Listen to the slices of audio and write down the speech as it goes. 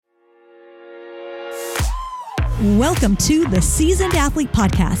Welcome to the Seasoned Athlete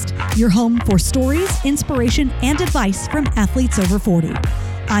Podcast, your home for stories, inspiration, and advice from athletes over 40.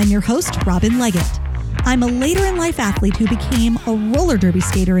 I'm your host, Robin Leggett. I'm a later in life athlete who became a roller derby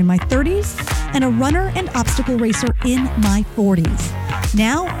skater in my 30s and a runner and obstacle racer in my 40s.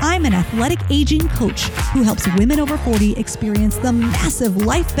 Now I'm an athletic aging coach who helps women over 40 experience the massive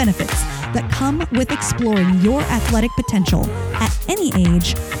life benefits that come with exploring your athletic potential at any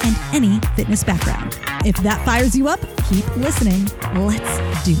age and any fitness background. If that fires you up, keep listening.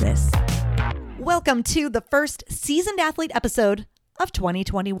 Let's do this. Welcome to the first Seasoned Athlete episode of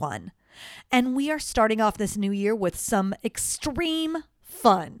 2021. And we are starting off this new year with some extreme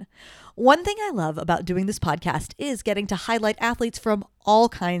fun. One thing I love about doing this podcast is getting to highlight athletes from all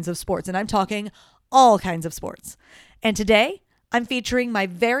kinds of sports. And I'm talking all kinds of sports. And today, I'm featuring my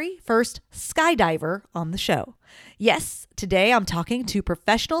very first skydiver on the show. Yes, today I'm talking to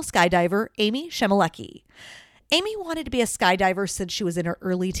professional skydiver Amy Shemelecki. Amy wanted to be a skydiver since she was in her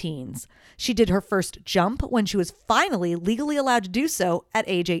early teens. She did her first jump when she was finally legally allowed to do so at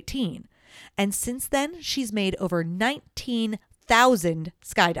age 18. And since then, she's made over 19,000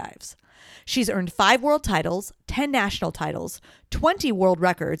 skydives. She's earned 5 world titles, 10 national titles, 20 world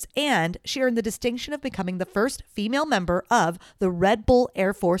records, and she earned the distinction of becoming the first female member of the Red Bull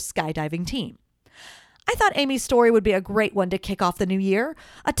Air Force skydiving team. I thought Amy's story would be a great one to kick off the new year,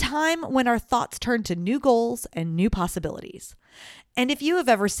 a time when our thoughts turn to new goals and new possibilities. And if you have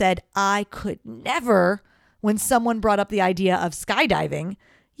ever said, I could never, when someone brought up the idea of skydiving,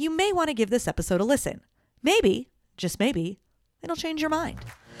 you may want to give this episode a listen. Maybe, just maybe, it'll change your mind.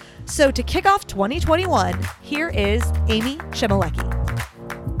 So to kick off 2021, here is Amy Shemelecki.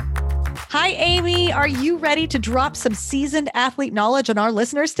 Hi, Amy. Are you ready to drop some seasoned athlete knowledge on our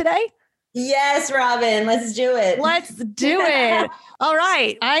listeners today? Yes, Robin. Let's do it. Let's do it. All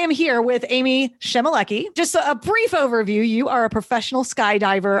right. I am here with Amy Shemelecki. Just a brief overview. You are a professional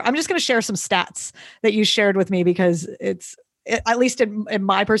skydiver. I'm just going to share some stats that you shared with me because at least in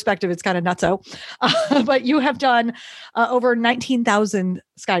my perspective, it's kind of nutso. But you have done over 19,000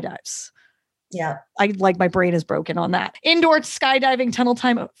 skydives. Yeah. My brain is broken on that. Indoor skydiving tunnel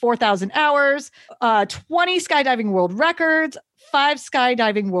time, 4,000 hours, 20 skydiving world records, 5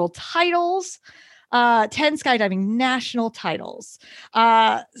 skydiving world titles, 10 skydiving national titles.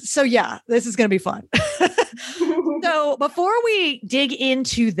 So yeah, this is going to be fun. So before we dig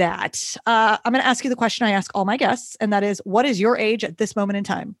into that, I'm going to ask you the question I ask all my guests, and that is, what is your age at this moment in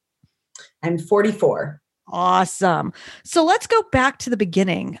time? I'm 44. Awesome. So let's go back to the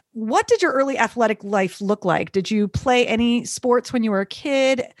beginning. What did your early athletic life look like? Did you play any sports when you were a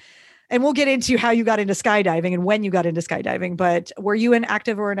kid? And we'll get into how you got into skydiving and when you got into skydiving, but were you an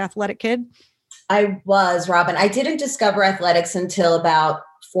active or an athletic kid? I was, Robin. I didn't discover athletics until about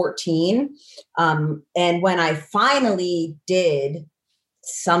 14. And when I finally did,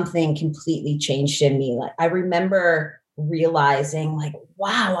 something completely changed in me. Like I remember realizing like,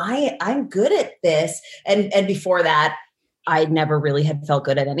 wow, I'm good at this. And before that, I never really had felt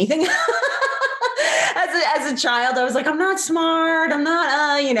good at anything. As a child, I was like, I'm not smart. I'm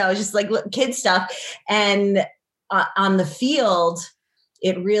not, just like kid stuff. And on the field,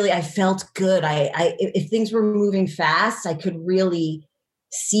 I felt good. If things were moving fast, I could really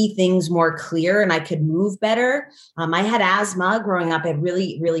see things more clear and I could move better. I had asthma growing up. I had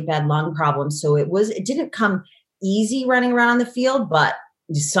really, really bad lung problems. So it didn't come easy running around on the field, but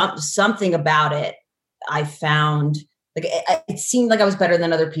something about it, I found like it seemed like I was better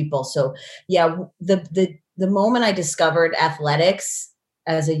than other people. So yeah, the moment I discovered athletics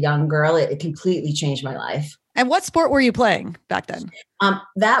as a young girl, it completely changed my life. And what sport were you playing back then?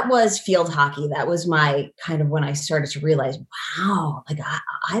 That was field hockey. That was my kind of when I started to realize, wow, like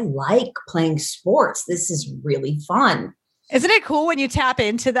I like playing sports. This is really fun. Isn't it cool when you tap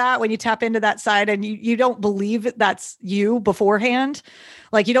into that side and you don't believe that's you beforehand?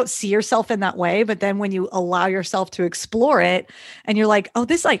 Like you don't see yourself in that way, but then when you allow yourself to explore it and you're like, oh,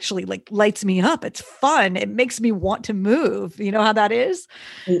 this actually like lights me up. It's fun. It makes me want to move. You know how that is?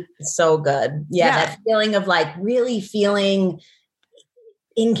 It's so good. Yeah. That feeling of like really feeling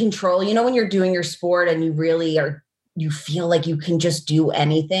in control, when you're doing your sport and you feel like you can just do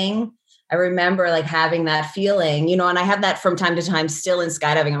anything. I remember like having that feeling, and I have that from time to time still in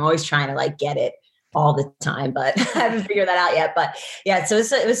skydiving. I'm always trying to like get it all the time, but I haven't figured that out yet. But yeah, so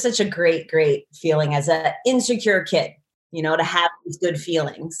it was such a great, great feeling as an insecure kid, to have these good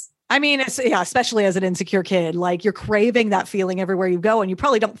feelings. I mean, it's, yeah, especially as an insecure kid, like you're craving that feeling everywhere you go, and you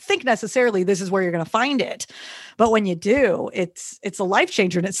probably don't think necessarily this is where you're going to find it. But when you do, it's a life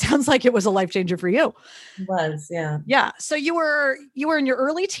changer. And it sounds like it was a life changer for you. It was, yeah. Yeah. So you were in your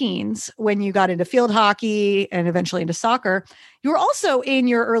early teens when you got into field hockey and eventually into soccer. You were also in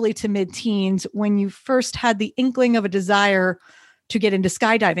your early to mid teens when you first had the inkling of a desire to get into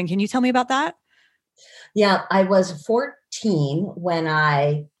skydiving. Can you tell me about that? Yeah, I was 14 when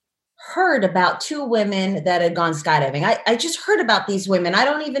I heard about two women that had gone skydiving. I just heard about these women. I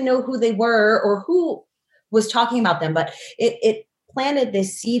don't even know who they were or who was talking about them, but it planted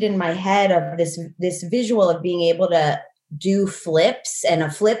this seed in my head of this visual of being able to do flips and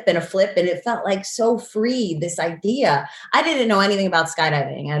a flip and a flip. And it felt like so free, this idea. I didn't know anything about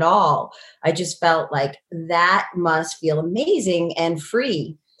skydiving at all. I just felt like that must feel amazing and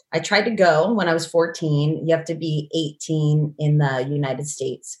free. I tried to go when I was 14. You have to be 18 in the United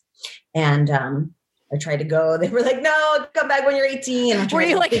States. And I tried to go. They were like, no, come back when you're 18. Were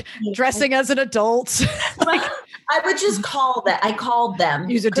you like dressing as an adult? Like, I would just call that. I called them.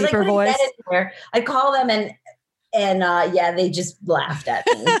 Use a deeper voice. I'd call them and yeah, they just laughed at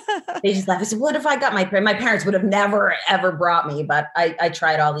me. They just laughed. I said, what if I got my parents would have never, ever brought me. But I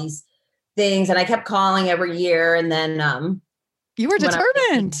tried all these things and I kept calling every year. And then you were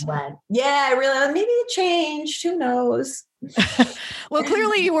determined. Yeah, I really, maybe it changed. Who knows? Well,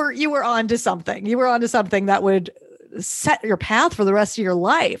 clearly you were onto something. You were onto something that would set your path for the rest of your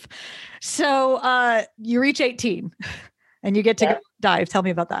life. So you reach 18 and you get to go dive. Tell me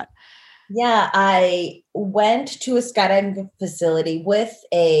about that. Yeah, I went to a skydiving facility with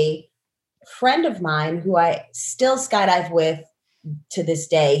a friend of mine who I still skydive with to this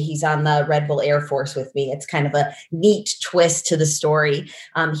day. He's on the Red Bull Air Force with me. It's kind of a neat twist to the story.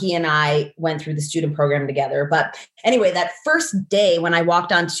 He and I went through the student program together. But anyway, that first day when I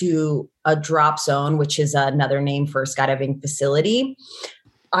walked onto a drop zone, which is another name for a skydiving facility,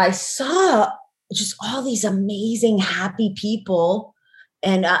 I saw just all these amazing, happy people.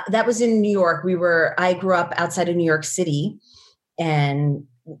 And that was in New York. I grew up outside of New York City, and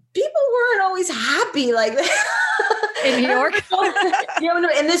people weren't always happy like that. In New York?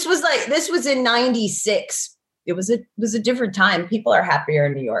 And this was in 96. It was a different time. People are happier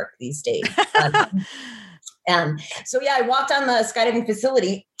in New York these days. So yeah, I walked on the skydiving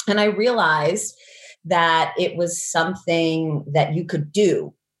facility and I realized that it was something that you could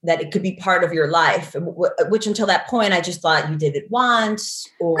do, that it could be part of your life, which until that point, I just thought you did it once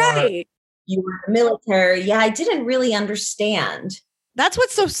or you were in the military. Yeah, I didn't really understand. That's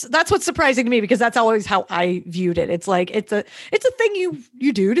what's surprising to me, because that's always how I viewed it. It's like, it's a thing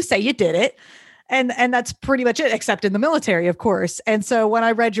you do to say you did it. And that's pretty much it, except in the military, of course. And so when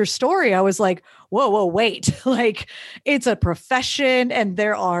I read your story, I was like, whoa, wait, like it's a profession and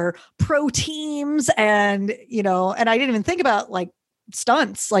there are pro teams and, and I didn't even think about like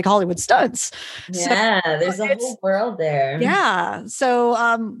stunts, like Hollywood stunts. Yeah. So, there's a whole world there. Yeah. So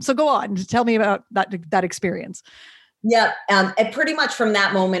go on, tell me about that experience. Yeah. And pretty much from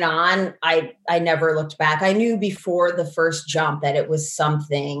that moment on, I never looked back. I knew before the first jump that it was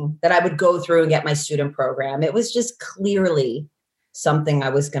something that I would go through and get my student program. It was just clearly something I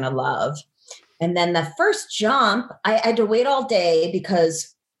was going to love. And then the first jump, I had to wait all day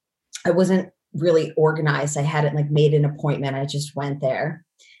because I wasn't really organized. I hadn't like made an appointment. I just went there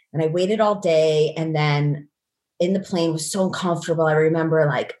and I waited all day. And then in the plane was so uncomfortable. I remember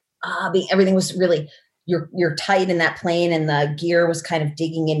like everything was really, you're tight in that plane and the gear was kind of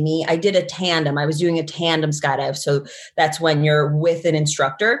digging in me. I did a tandem. I was doing a tandem skydive. So that's when you're with an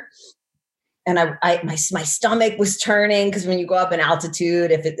instructor. And my stomach was turning because when you go up in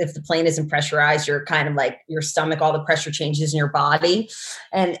altitude, if the plane isn't pressurized, you're kind of like your stomach, all the pressure changes in your body.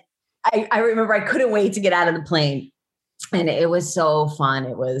 And I remember I couldn't wait to get out of the plane. And it was so fun.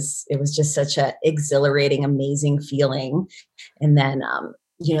 It was just such a exhilarating, amazing feeling. And then,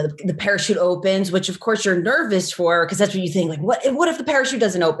 the parachute opens, which of course you're nervous for, because that's what you think, like, what if the parachute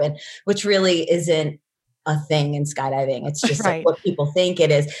doesn't open, which really isn't a thing in skydiving. It's just like what people think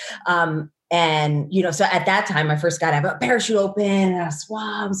it is. So at that time, my first skydive, a parachute open, and I was,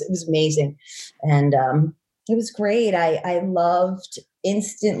 wow, it was amazing. And it was great. I loved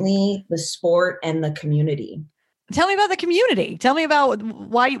instantly the sport and the community. Tell me about the community. Tell me about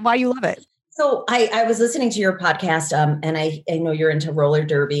why you love it. So I was listening to your podcast and I know you're into roller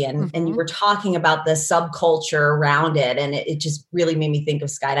derby and you were talking about the subculture around it. And it just really made me think of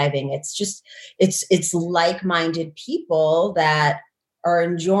skydiving. It's like-minded people that are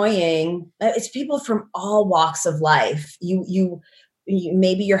enjoying, it's people from all walks of life. You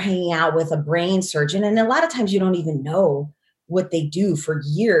maybe you're hanging out with a brain surgeon and a lot of times you don't even know what they do for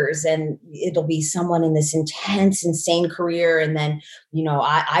years. And it'll be someone in this intense, insane career. And then,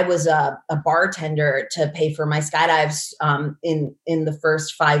 I was a bartender to pay for my skydives in the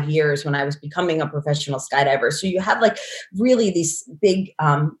first 5 years when I was becoming a professional skydiver. So you have like really these big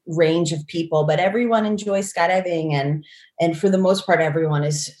range of people, but everyone enjoys skydiving. And for the most part, everyone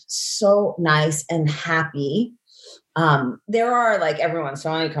is so nice and happy. There are like every once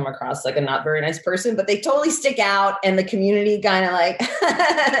in a while you come across like a not very nice person, but they totally stick out, and the community kind of like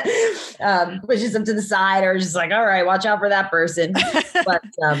pushes them to the side, or just like, all right, watch out for that person. But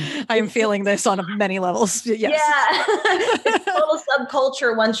I am feeling this on many levels. Yes. Yeah. It's total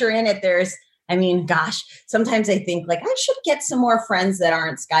subculture. Once you're in it, sometimes I think like I should get some more friends that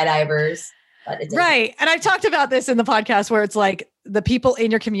aren't skydivers. Right. And I've talked about this in the podcast where it's like the people in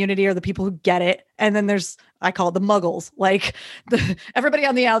your community are the people who get it. And then I call it the muggles, like everybody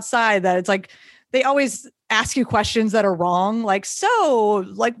on the outside that it's like, they always ask you questions that are wrong. Like, so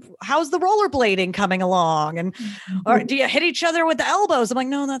like, how's the rollerblading coming along? And or do you hit each other with the elbows? I'm like,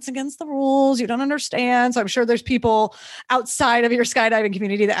 no, that's against the rules. You don't understand. So I'm sure there's people outside of your skydiving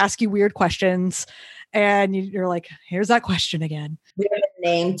community that ask you weird questions. And you're like, here's that question again. We have a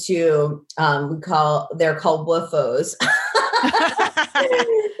name too. They're called woofos.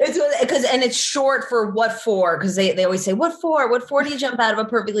 It's short for what for? Because they always say, what for? What for do you jump out of a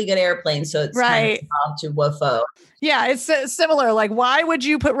perfectly good airplane? So it's right to woofo. Yeah, it's similar. Like, why would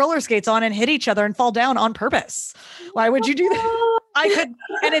you put roller skates on and hit each other and fall down on purpose? Why would you do that? I could,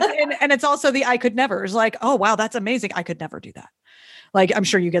 and it's also the I could never. It's like, oh wow, that's amazing. I could never do that. Like, I'm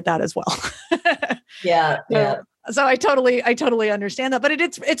sure you get that as well. Yeah. So I totally understand that, but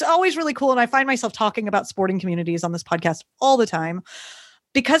it's always really cool. And I find myself talking about sporting communities on this podcast all the time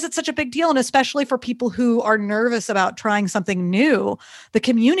because it's such a big deal. And especially for people who are nervous about trying something new, the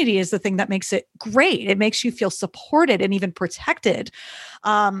community is the thing that makes it great. It makes you feel supported and even protected.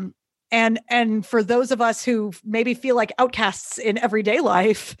 And for those of us who maybe feel like outcasts in everyday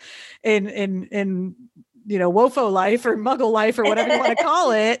life, in WOFO life or muggle life or whatever you want to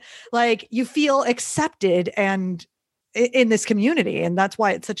call it, like you feel accepted and in this community. And that's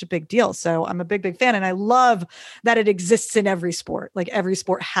why it's such a big deal. So I'm a big fan. And I love that it exists in every sport. Like every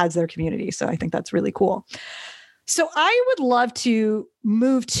sport has their community. So I think that's really cool. So I would love to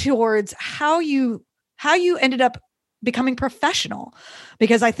move towards how you ended up becoming professional,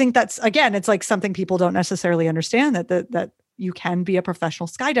 because I think that's, again, it's like something people don't necessarily understand that you can be a professional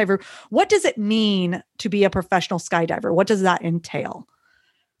skydiver. What does it mean to be a professional skydiver? What does that entail?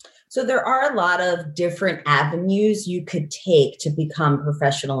 So there are a lot of different avenues you could take to become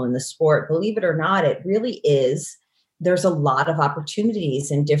professional in the sport. Believe it or not, it really is. There's a lot of opportunities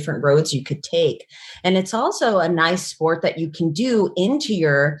and different roads you could take. And it's also a nice sport that you can do into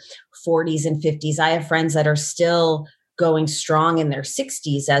your 40s and 50s. I have friends that are still going strong in their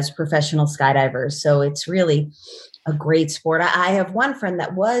 60s as professional skydivers. So it's really a great sport. I have one friend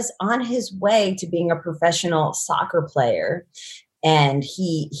that was on his way to being a professional soccer player, and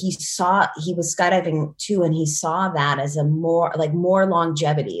he was skydiving too, and he saw that as a more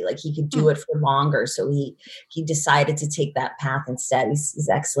longevity, like he could do it for longer. So he decided to take that path instead. He's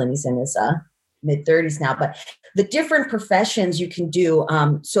excellent. He's in his mid-30s now. But the different professions you can do.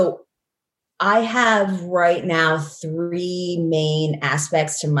 So I have right now 3 main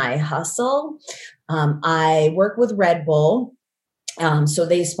aspects to my hustle. I work with Red Bull. So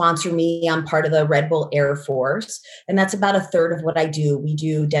they sponsor me. I'm part of the Red Bull Air Force, and that's about 1/3 of what I do. We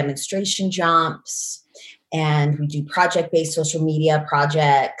do demonstration jumps, and we do project-based social media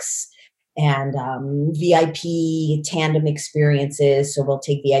projects, and VIP tandem experiences. So we'll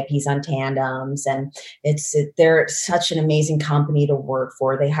take VIPs on tandems, and they're such an amazing company to work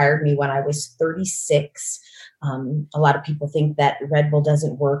for. They hired me when I was 36. A lot of people think that Red Bull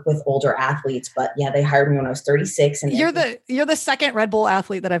doesn't work with older athletes, but yeah, they hired me when I was 36. And you're the second Red Bull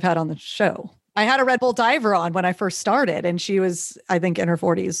athlete that I've had on the show. I had a Red Bull diver on when I first started, and she was, I think, in her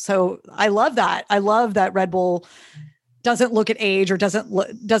 40s. So I love that. I love that Red Bull doesn't look at age or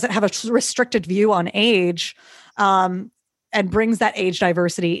doesn't have a restricted view on age, and brings that age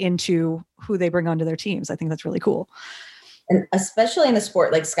diversity into who they bring onto their teams. I think that's really cool. And especially in a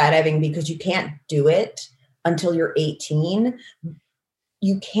sport like skydiving, because you can't do it until you're 18,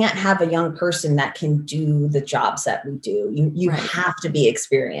 you can't have a young person that can do the jobs that we do. You right. have to be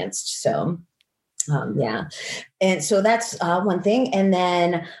experienced. So, yeah. And so that's one thing. And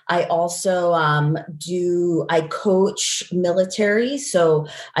then I also I coach military. So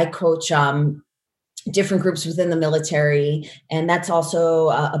I coach different groups within the military. And that's also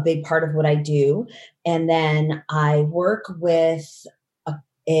a big part of what I do. And then I work with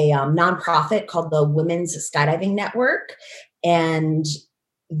a nonprofit called the Women's Skydiving Network. And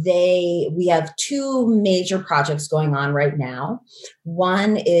we have two major projects going on right now.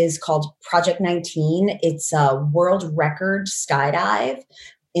 One is called Project 19. It's a world record skydive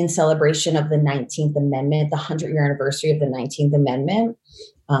in celebration of the 19th Amendment, the 100-year anniversary of the 19th Amendment,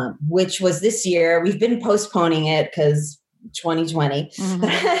 which was this year. We've been postponing it because 2020,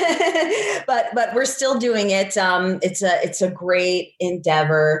 but we're still doing it. It's a great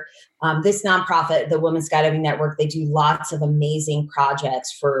endeavor. This nonprofit, the Women's Skydiving Network, they do lots of amazing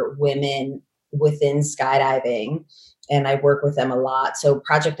projects for women within skydiving, and I work with them a lot. So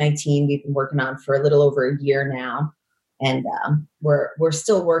Project 19, we've been working on for a little over a year now, and we're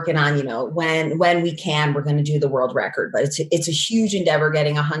still working on, when we can, we're going to do the world record. But it's a huge endeavor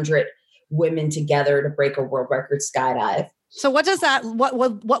getting 100 women together to break a world record skydive. So what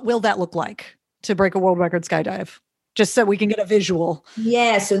will that look like to break a world record skydive? Just so we can get a visual.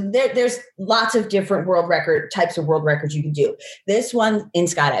 Yeah. So there's lots of different types of world records you can do. This one in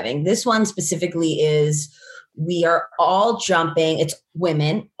skydiving, this one specifically is, we are all jumping. It's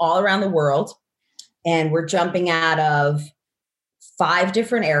women all around the world. And we're jumping out of 5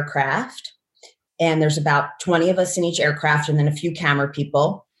 different aircraft. And there's about 20 of us in each aircraft, and then a few camera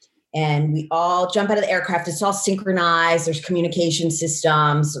people. And we all jump out of the aircraft. It's all synchronized. There's communication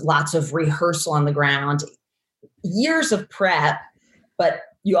systems, lots of rehearsal on the ground. Years of prep, but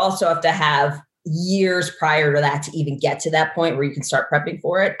you also have to have years prior to that to even get to that point where you can start prepping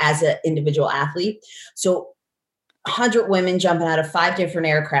for it as an individual athlete. So 100 women jumping out of 5 different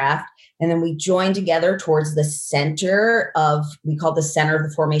aircraft. And then we join together towards the center we call the center of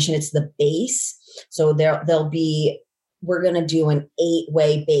the formation. It's the base. So we're going to do an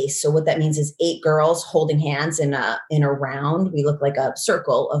 8-way base. So what that means is 8 girls holding hands in a round. We look like a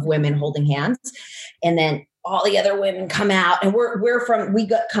circle of women holding hands. And then all the other women come out, and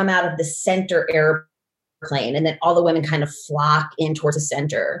come out of the center airplane, and then all the women kind of flock in towards the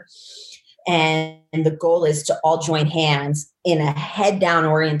center. And the goal is to all join hands in a head down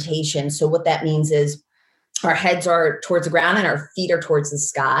orientation. So what that means is our heads are towards the ground and our feet are towards the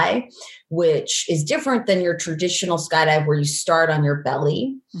sky, which is different than your traditional skydive where you start on your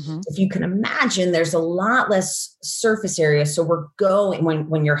belly. Mm-hmm. If you can imagine, there's a lot less surface area. So we're going,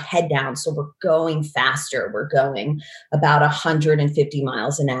 when you're head down, so we're going faster. We're going about 150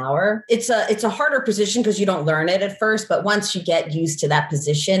 miles an hour. It's a harder position because you don't learn it at first, but once you get used to that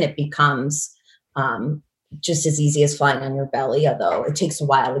position, it becomes just as easy as flying on your belly, although it takes a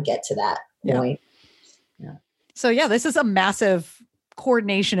while to get to that point. Yeah. So yeah, this is a massive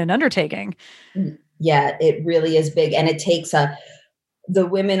coordination and undertaking. Yeah, it really is big. And it takes the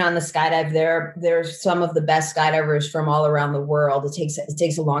women on the skydive, they're some of the best skydivers from all around the world. It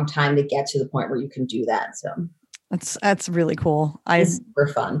takes a long time to get to the point where you can do that. So that's really cool. It's super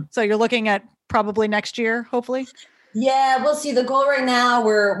fun. So you're looking at probably next year, hopefully? Yeah, we'll see. The goal right now,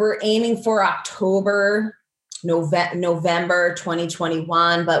 we're aiming for October, November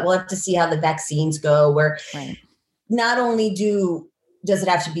 2021, but we'll have to see how the vaccines go. Where not only does it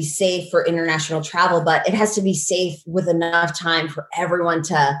have to be safe for international travel, but it has to be safe with enough time for everyone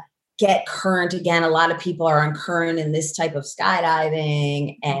to get current again. A lot of people are on current in this type of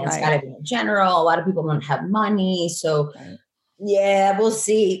skydiving and skydiving in general. A lot of people don't have money. So yeah, we'll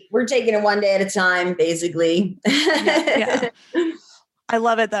see. We're taking it one day at a time, basically. Yeah. I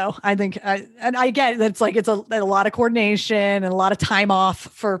love it though. I think, and I get it's a lot of coordination and a lot of time off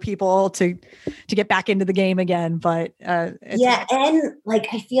for people to get back into the game again. But and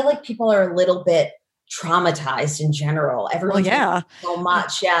I feel like people are a little bit traumatized in general. Everyone, so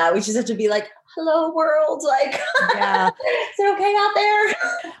much. Yeah, we just have to be like, "Hello, world!" Like, is it okay out there?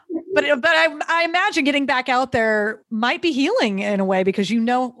 But I imagine getting back out there might be healing in a way because you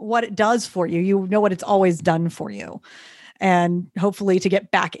know what it does for you. You know what it's always done for you. And hopefully to get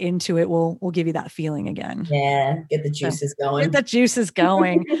back into it will give you that feeling again. Yeah, get the juices going. Get the juices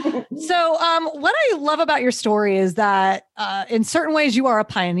going. So what I love about your story is that in certain ways you are a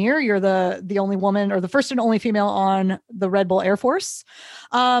pioneer. You're the only woman or the first and only female on the Red Bull Air Force.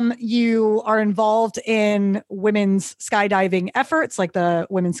 You are involved in women's skydiving efforts like the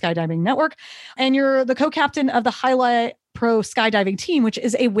Women's Skydiving Network. And you're the co-captain of the Highlight Pro skydiving team, which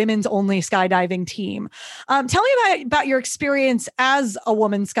is a women's only skydiving team. Tell me about your experience as a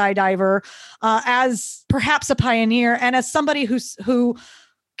woman skydiver, as perhaps a pioneer and as somebody who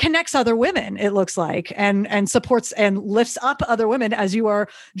connects other women, it looks like, and supports and lifts up other women as you are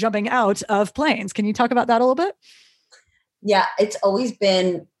jumping out of planes. Can you talk about that a little bit? Yeah, it's always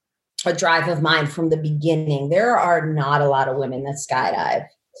been a drive of mine from the beginning. There are not a lot of women that skydive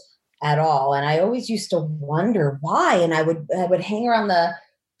at all. And I always used to wonder why. And I would hang around the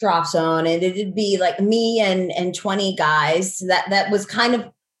drop zone, and it'd be like me and 20 guys. That was kind of,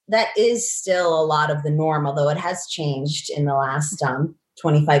 that is still a lot of the norm, although it has changed in the last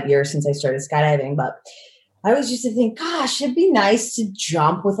 25 years since I started skydiving. But I always used to think, gosh, it'd be nice to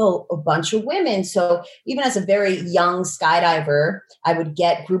jump with a bunch of women. So even as a very young skydiver, I would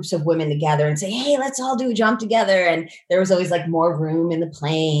get groups of women together and say, hey, let's all do a jump together. And there was always like more room in the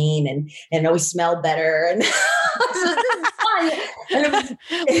plane, and it always smelled better. And so this is fun. And it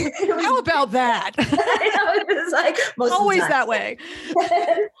was, how about that? it was like most always of the time. that way.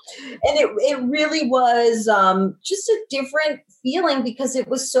 And it really was just a different feeling because it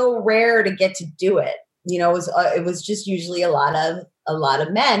was so rare to get to do it. You know, it was just usually a lot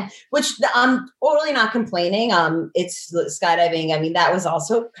of men, which I'm totally not complaining. It's skydiving. I mean, that was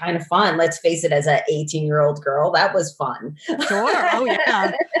also kind of fun. Let's face it, as an 18-year-old girl, that was fun. Sure. Oh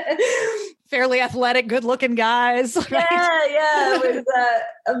yeah. Fairly athletic, good-looking guys. Right? Yeah. It was,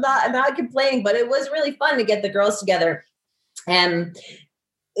 I'm not complaining, but it was really fun to get the girls together, and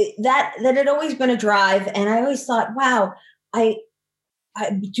that had always been a drive. And I always thought, wow,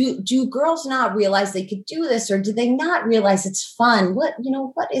 do girls not realize they could do this, or do they not realize it's fun? What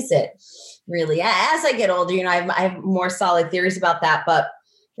is it really? As I get older, I have more solid theories about that, but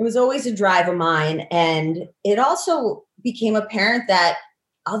it was always a drive of mine. And it also became apparent that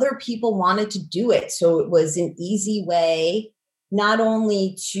other people wanted to do it. So it was an easy way, not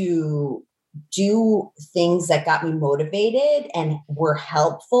only to do things that got me motivated and were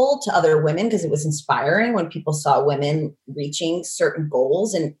helpful to other women, because it was inspiring when people saw women reaching certain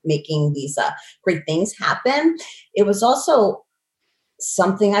goals and making these great things happen. It was also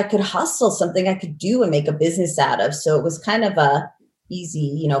something I could hustle, something I could do and make a business out of. So it was kind of a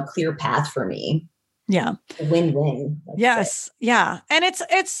easy, clear path for me. Yeah. A win-win. Yes. Yeah. And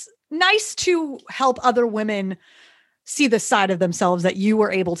it's nice to help other women see the side of themselves that you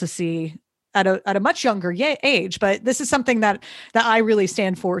were able to see at a much younger age. But this is something that I really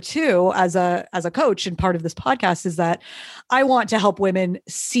stand for too, as a coach, and part of this podcast is that I want to help women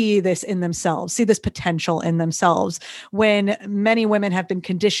see this in themselves, see this potential in themselves, when many women have been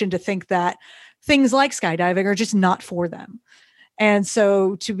conditioned to think that things like skydiving are just not for them. And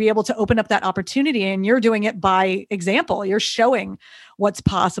so to be able to open up that opportunity, and you're doing it by example, you're showing what's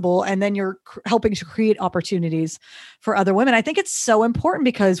possible, and then you're helping to create opportunities for other women. I think it's so important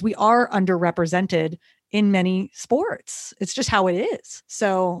because we are underrepresented in many sports. It's just how it is.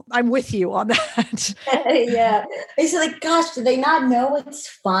 So I'm with you on that. Yeah. I said, like, gosh, do they not know it's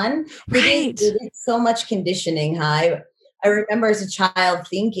fun? Right. It is so much conditioning. I remember as a child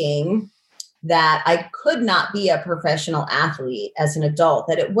thinking that I could not be a professional athlete as an adult,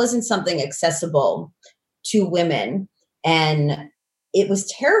 that it wasn't something accessible to women. And it was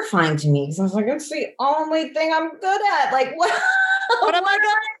terrifying to me because I was like, it's the only thing I'm good at. Like, what am I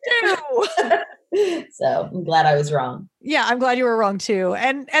going to do? So I'm glad I was wrong. Yeah, I'm glad you were wrong too.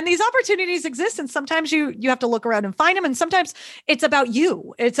 And these opportunities exist, and sometimes you have to look around and find them. And sometimes it's about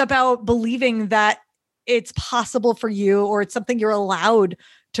you. It's about believing that it's possible for you, or it's something you're allowed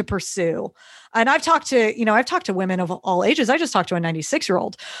to pursue. And I've talked to women of all ages. I just talked to a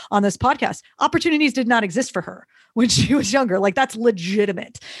 96-year-old on this podcast. Opportunities did not exist for her when she was younger. Like, that's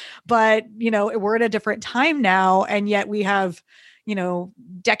legitimate. But, we're at a different time now. And yet we have,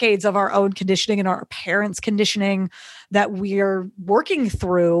 decades of our own conditioning and our parents' conditioning that we're working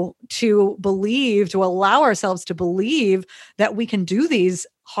through to allow ourselves to believe that we can do these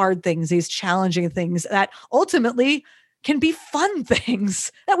hard things, these challenging things that ultimately can be fun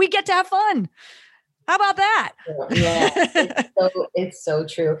things, that we get to have fun. How about that? Yeah, it's so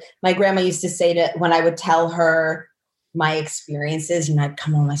true. My grandma used to say when I would tell her my experiences, and I'd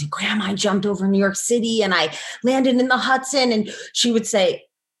come home and I'd say, Grandma, I jumped over New York City and I landed in the Hudson. And she would say,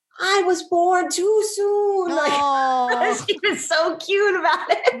 I was born too soon. Like, she was so cute about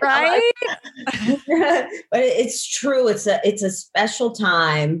it. Right? But it's true. It's a special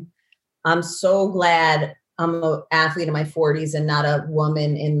time. I'm so glad I'm an athlete in my 40s and not a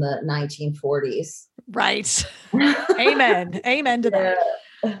woman in the 1940s. Right. Amen. Amen to that.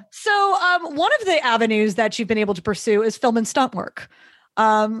 So one of the avenues that you've been able to pursue is film and stunt work.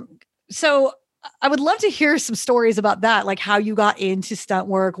 So I would love to hear some stories about that, like how you got into stunt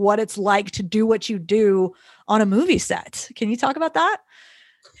work, what it's like to do what you do on a movie set. Can you talk about that?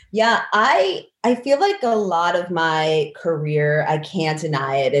 Yeah, I feel like a lot of my career, I can't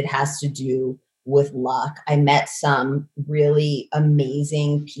deny it, it has to do with luck. I met some really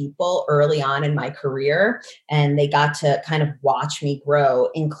amazing people early on in my career, and they got to kind of watch me grow,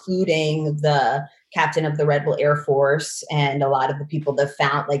 including the captain of the Red Bull Air Force and a lot of the people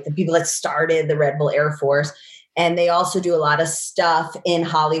that started the Red Bull Air Force. And they also do a lot of stuff in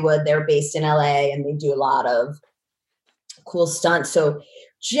Hollywood. They're based in LA and they do a lot of cool stunts. So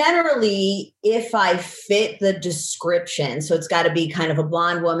generally, if I fit the description, so it's got to be kind of a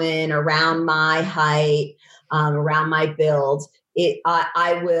blonde woman around my height, around my build,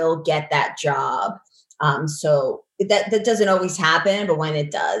 I will get that job. So that doesn't always happen, but when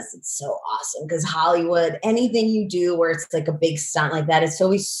it does, it's so awesome because Hollywood, anything you do where it's like a big stunt like that, it's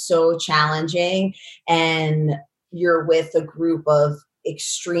always so challenging. And you're with a group of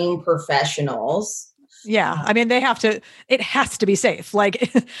extreme professionals. Yeah. I mean, it has to be safe.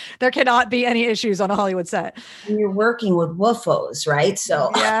 Like there cannot be any issues on a Hollywood set. And you're working with woofos, right?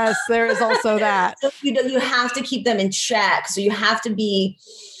 So yes, there is also that. So, you have to keep them in check. So you have to be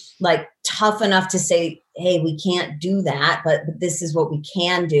like tough enough to say, hey, we can't do that, but this is what we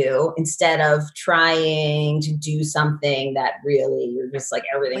can do, instead of trying to do something that really you're just like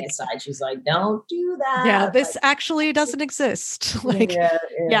everything aside. She's like, don't do that. Yeah, this actually doesn't exist.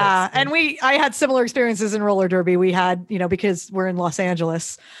 Yeah. And I had similar experiences in roller derby. We had, because we're in Los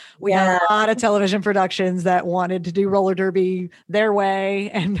Angeles, we had a lot of television productions that wanted to do roller derby their way.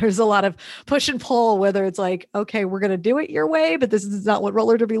 And there's a lot of push and pull, whether it's like, okay, we're going to do it your way, but this is not what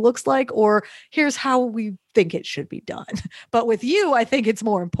roller derby looks like, or here's how we think it should be done. But with you, I think it's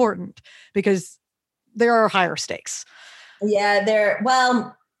more important because there are higher stakes. Yeah,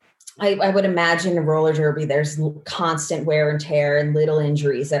 I would imagine in roller derby, there's constant wear and tear and little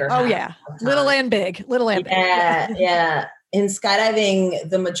injuries that are little and big. Yeah. In skydiving,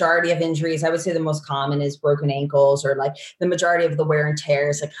 the majority of injuries, I would say the most common is broken ankles, or like the majority of the wear and tear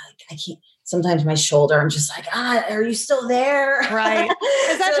is like, I can't, sometimes my shoulder, I'm just like, are you still there? Right.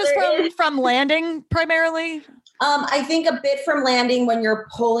 Is that just from landing primarily? I think a bit from landing when you're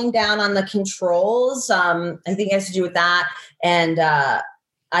pulling down on the controls. I think it has to do with that. And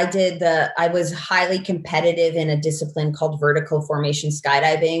I was highly competitive in a discipline called vertical formation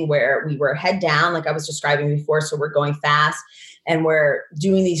skydiving, where we were head down, like I was describing before. So we're going fast and we're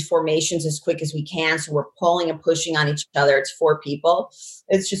doing these formations as quick as we can. So we're pulling and pushing on each other. It's 4 people.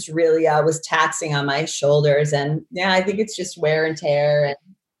 It's just really, was taxing on my shoulders. And yeah, I think it's just wear and tear. And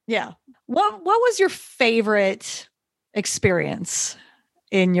yeah. What was your favorite experience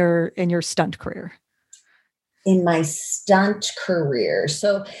in your stunt career? In my stunt career.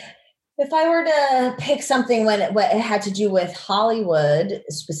 So if I were to pick something what it had to do with Hollywood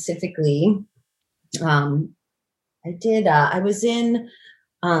specifically, I was in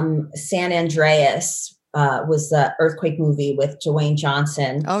San Andreas, was the earthquake movie with Dwayne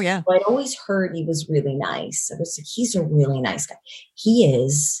Johnson. Oh yeah. So I'd always heard he was really nice. I was like, he's a really nice guy. He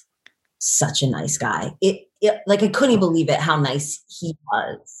is such a nice guy. Like I couldn't believe it how nice he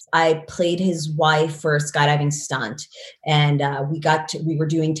was. I played his wife for a skydiving stunt, and we were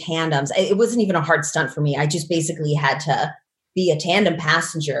doing tandems. It wasn't even a hard stunt for me. I just basically had to be a tandem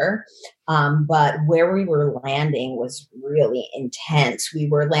passenger. But where we were landing was really intense. We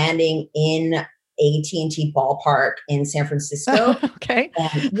were landing in AT&T ballpark in San Francisco. Okay.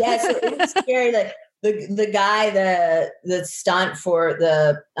 And so it was scary. Like the guy, the stunt for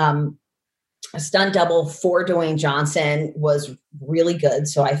the stunt double for Dwayne Johnson was really good.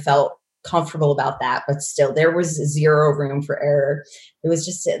 So I felt comfortable about that, but still there was zero room for error. It was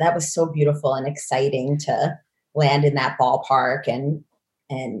just, that was so beautiful and exciting to land in that ballpark and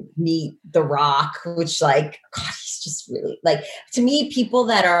meet The Rock, which like, God, he's just really like, to me, people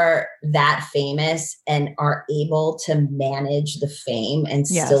that are that famous and are able to manage the fame and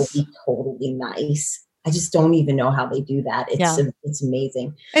still be totally nice. I just don't even know how they do that. It's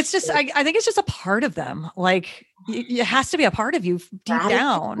amazing. It's just, I think it's just a part of them. Like it has to be a part of you deep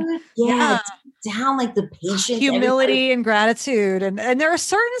down. Yeah. Down like the patience, humility and gratitude. And there are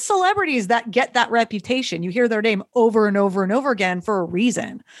certain celebrities that get that reputation. You hear their name over and over and over again for a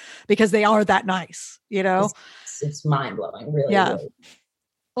reason, because they are that nice, It's mind blowing. Really. Yeah. Really.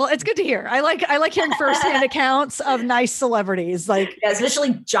 Well, it's good to hear. I like hearing firsthand accounts of nice celebrities, like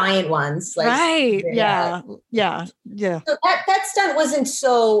especially giant ones. Like, right. Yeah. So that stunt wasn't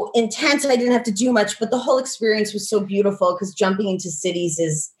so intense. I didn't have to do much, but the whole experience was so beautiful because jumping into cities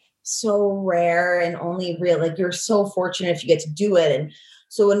is so rare and only real. Like you're so fortunate if you get to do it. And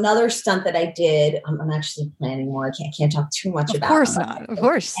so another stunt that I did, I'm actually planning more. I can't talk too much about. Of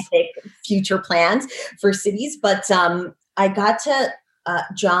course. Future plans for cities, but I got to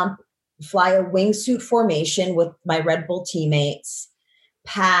fly a wingsuit formation with my Red Bull teammates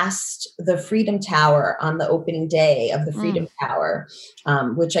past the Freedom Tower on the opening day of the Freedom Tower,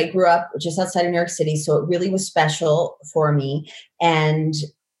 which I grew up just outside of New York City. So it really was special for me. And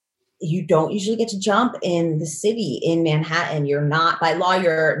you don't usually get to jump in the city in Manhattan. You're not, by law,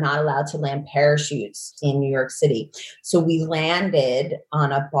 you're not allowed to land parachutes in New York City. So we landed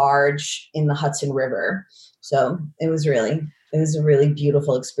on a barge in the Hudson River. So it was a really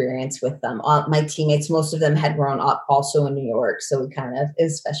beautiful experience with them. My teammates, most of them had grown up also in New York. So it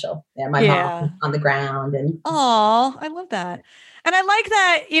was special. Yeah, my mom was on the ground. And oh, I love that. And I like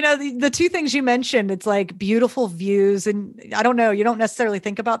that, the two things you mentioned, it's like beautiful views. And I don't know, you don't necessarily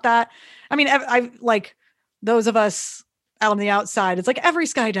think about that. I mean, I like those of us out on the outside, it's like every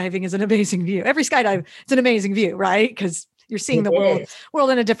skydiving is an amazing view. Every skydive, it's an amazing view, right? Because you're seeing the world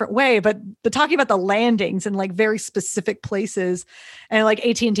in a different way, but talking about the landings in like very specific places, and like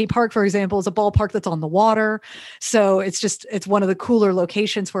AT&T Park, for example, is a ballpark that's on the water. So it's one of the cooler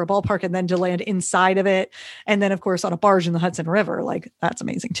locations for a ballpark, and then to land inside of it. And then of course on a barge in the Hudson River, like that's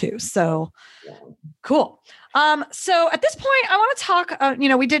amazing too. So cool. So at this point, I want to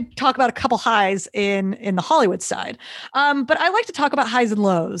talk, we did talk about a couple highs in the Hollywood side. But I like to talk about highs and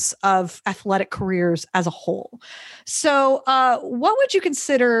lows of athletic careers as a whole. So, what would you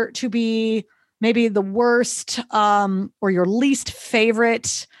consider to be maybe the worst, or your least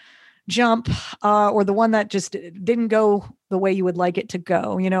favorite jump, or the one that just didn't go the way you would like it to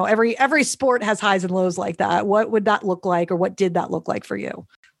go? Every sport has highs and lows like that. What would that look like, or what did that look like for you?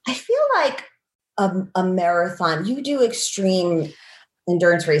 I feel like a marathon. You do extreme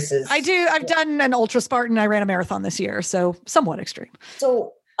endurance races. I do. I've done an ultra Spartan. I ran a marathon this year, so somewhat extreme.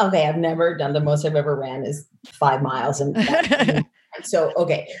 So, okay, I've never done, the most I've ever ran is 5 miles. And so,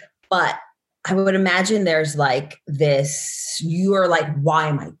 okay. But I would imagine there's like this, you are like, why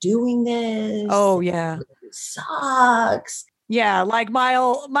am I doing this? Oh yeah. It sucks. Yeah, like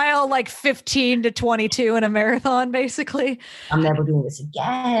mile like 15 to 22 in a marathon, basically. I'm never doing this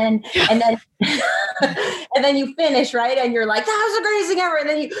again. And then and then you finish, right? And you're like, that was the greatest thing ever. And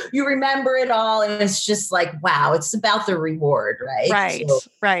then you remember it all. And it's just like, wow, it's about the reward, right? Right. So,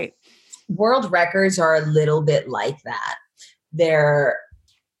 right. World records are a little bit like that. They're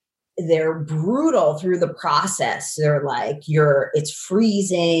brutal through the process. They're like, it's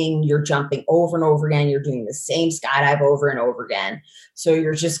freezing, you're jumping over and over again, you're doing the same skydive over and over again. So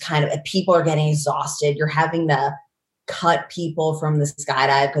you're just people are getting exhausted. You're having to cut people from the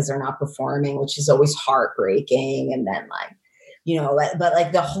skydive because they're not performing, which is always heartbreaking. And then but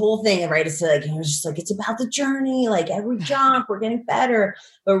like the whole thing, right? It's like, it's just like, it's about the journey. Like every jump, we're getting better.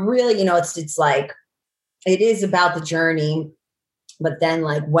 But really, it's like, it is about the journey. But then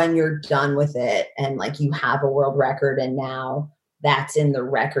like when you're done with it and like you have a world record and now that's in the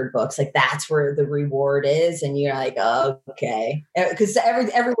record books, like that's where the reward is. And you're like, oh, okay. Because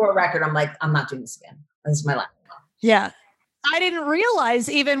every world record, I'm like, I'm not doing this again. This is my life. Yeah. I didn't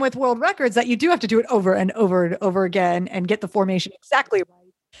realize even with world records that you do have to do it over and over and over again and get the formation exactly right.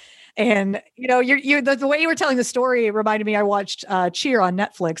 And, you're the way you were telling the story reminded me, I watched Cheer on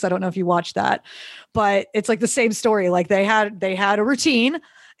Netflix. I don't know if you watched that, but it's like the same story. Like they had a routine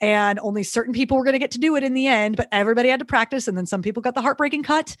and only certain people were going to get to do it in the end, but everybody had to practice. And then some people got the heartbreaking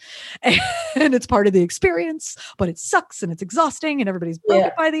cut and it's part of the experience, but it sucks and it's exhausting and everybody's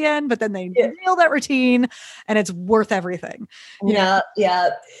broken by the end, but then they nail that routine and it's worth everything. Yeah.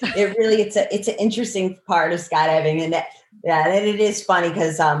 It really, it's an interesting part of skydiving. And and it is funny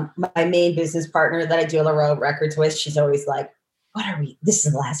because my main business partner that I do the world records with, she's always like, what are we? This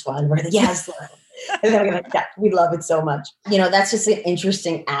is the last one. We're like, yes. And then we're like, yeah, we love it so much. That's just an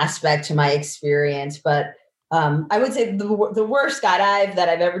interesting aspect to my experience. But I would say the worst skydive that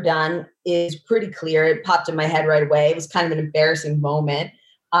I've ever done is pretty clear. It popped in my head right away. It was kind of an embarrassing moment.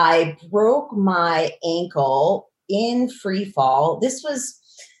 I broke my ankle in free fall. This was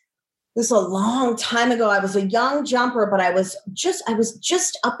a long time ago. I was a young jumper, but I was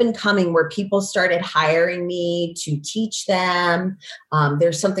just up and coming where people started hiring me to teach them.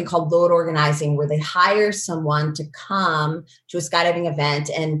 There's something called load organizing where they hire someone to come to a skydiving event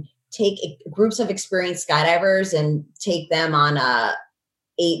and take groups of experienced skydivers and take them on a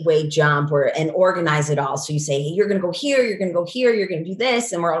 8-way jump and organize it all. So you say, hey, you're going to go here, you're going to go here, you're going to do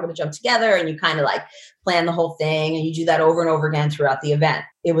this, and we're all going to jump together. And you kind of like plan the whole thing. And you do that over and over again throughout the event.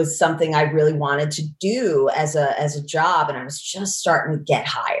 It was something I really wanted to do as a job. And I was just starting to get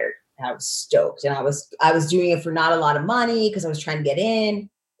hired. And I was stoked. And I was doing it for not a lot of money because I was trying to get in.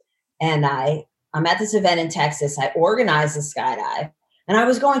 And I'm at this event in Texas. I organized the skydive. And I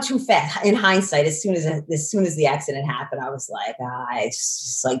was going too fast. In hindsight, as soon as the accident happened, I was like, I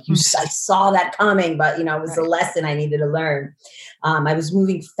saw that coming, but it was a lesson I needed to learn. I was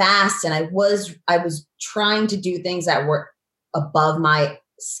moving fast, and I was trying to do things that were above my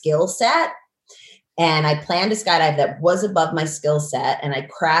skill set, And I planned a skydive that was above my skill set, and I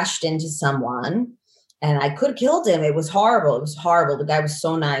crashed into someone, and I could have killed him. It was horrible. It was horrible. The guy was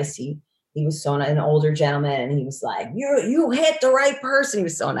so nice. He was so nice, an older gentleman, and he was like, you hit the right person. He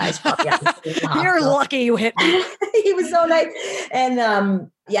was so nice. You're lucky you hit me. He was so nice. And and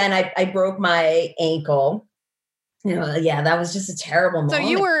I broke my ankle. That was just a terrible moment. So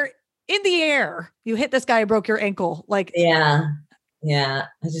you were in the air. You hit this guy, broke your ankle. Like, yeah. I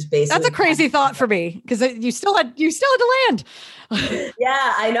just basically. That's a crazy thought for me, because you still had to land.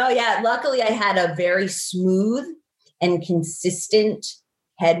 Yeah, I know. Yeah. Luckily I had a very smooth and consistent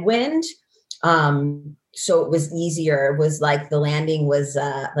headwind. So it was easier. It was like the landing was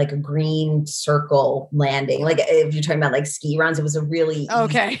like a green circle landing. Like if you're talking about like ski runs, it was a really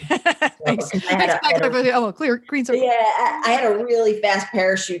okay. Clear green circle. Yeah, I had a really fast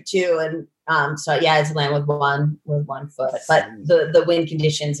parachute too, and so I had to land with one foot. But the wind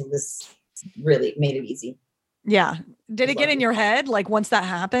conditions, it was really made it easy. Yeah. Did it get in your head? Like once that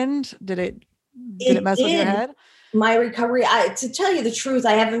happened, did it mess with your head? My recovery, to tell you the truth,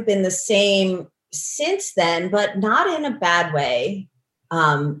 I haven't been the same since then, but not in a bad way.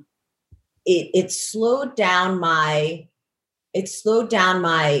 It slowed down my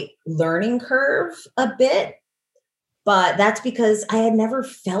learning curve a bit, but that's because I had never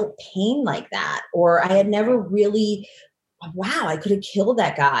felt pain like that, or I had never really, wow, I could have killed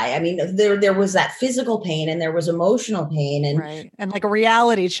that guy. I mean, there was that physical pain and there was emotional pain, and right. And like a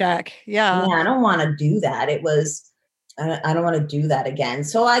reality check. Yeah. I don't want to do that. I don't want to do that again.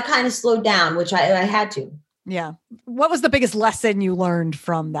 So I kind of slowed down, which I had to. Yeah. What was the biggest lesson you learned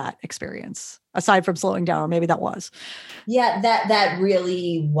from that experience, aside from slowing down? Or maybe that was. Yeah, that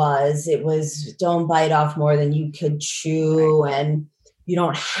really was. It was, don't bite off more than you could chew. Right. And you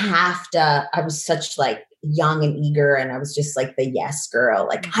don't have to. I was such like young and eager, and I was just like the yes girl.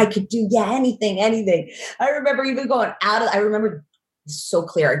 Like I could do anything. I remember even I remember so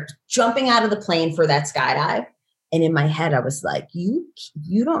clear, jumping out of the plane for that skydive. And in my head, I was like, you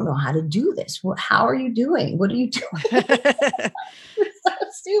don't know how to do this. How are you doing? What are you doing? It's so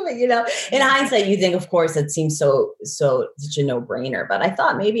stupid, In hindsight, you think, of course, it seems so such a no-brainer. But I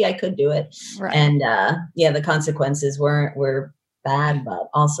thought maybe I could do it. Right. And the consequences were bad, but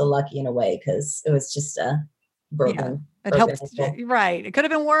also lucky in a way, because it was just a broken. Yeah, it helped. Right. It could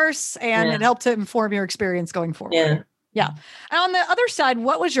have been worse, and it helped to inform your experience going forward. Yeah. Yeah. And on the other side,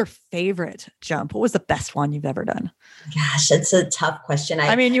 what was your favorite jump? What was the best one you've ever done? Gosh, that's a tough question.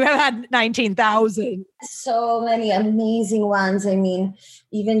 I mean, you have had 19,000. So many amazing ones. I mean,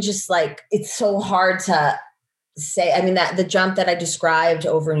 even just like, it's so hard to say. I mean, that the jump that I described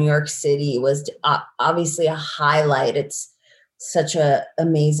over New York City was obviously a highlight. It's such an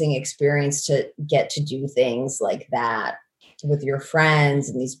amazing experience to get to do things like that with your friends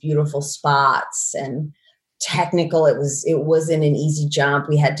in these beautiful spots. And technical, it wasn't an easy jump.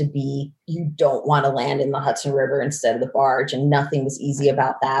 You don't want to land in the Hudson River instead of the barge, and nothing was easy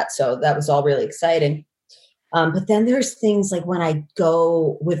about that. So that was all really exciting. But then there's things like when I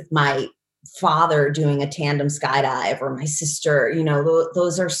go with my father doing a tandem skydive, or my sister,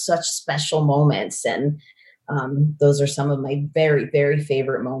 those are such special moments. And those are some of my very, very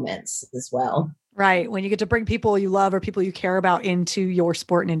favorite moments as well. Right. When you get to bring people you love or people you care about into your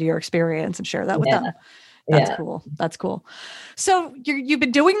sport and into your experience and share that with them. That's cool. That's cool. So you've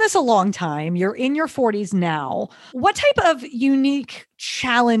been doing this a long time. You're in your 40s now. What type of unique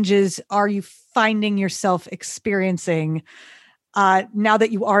challenges are you finding yourself experiencing now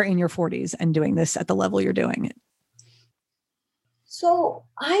that you are in your 40s and doing this at the level you're doing it? So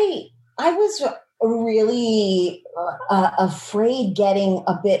I was really afraid getting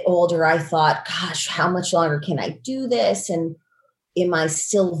a bit older. I thought, gosh, how much longer can I do this? And am I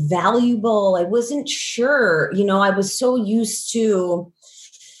still valuable? I wasn't sure. I was so used to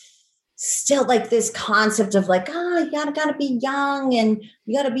still like this concept of like, you gotta be young, and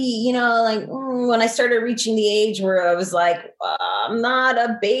you gotta be, when I started reaching the age where I was like, I'm not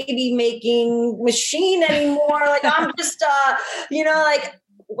a baby making machine anymore. Like I'm just, like,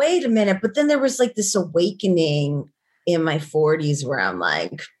 wait a minute. But then there was like this awakening in my 40s where I'm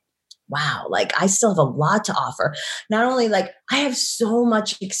like, wow, like I still have a lot to offer. Not only like I have so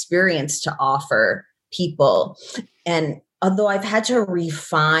much experience to offer people. And although I've had to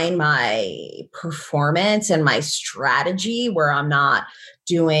refine my performance and my strategy, where I'm not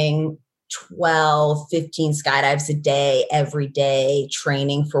doing 12, 15 skydives a day, every day,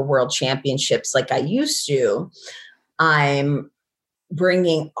 training for world championships like I used to, I'm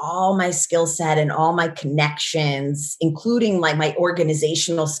bringing all my skill set and all my connections, including like my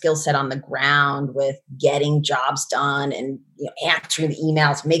organizational skill set on the ground with getting jobs done and answering the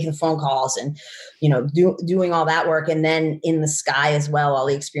emails, making the phone calls, and doing all that work, and then in the sky as well, all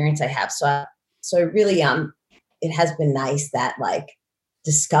the experience I have. So I really it has been nice, that like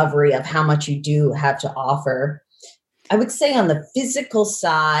discovery of how much you do have to offer. I would say on the physical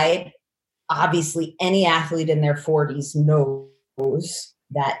side, obviously any athlete in their 40s knows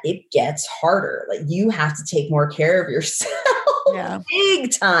that it gets harder. Like you have to take more care of yourself.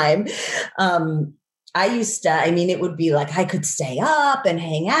 Big time. It would be like I could stay up and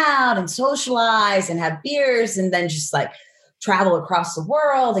hang out and socialize and have beers and then just like travel across the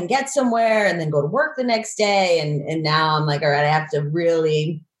world and get somewhere and then go to work the next day. And now I'm like, all right, I have to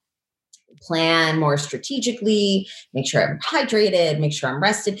really plan more strategically, make sure I'm hydrated, make sure I'm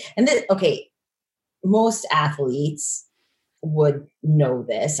rested. And then, most athletes would know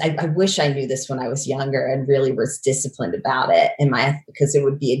this. I wish I knew this when I was younger and really was disciplined about it because it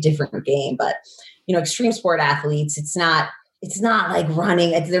would be a different game. But, extreme sport athletes, it's not like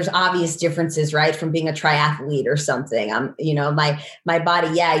running. There's obvious differences, right? From being a triathlete or something. My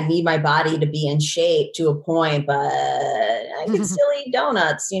body, I need my body to be in shape to a point, but I can still eat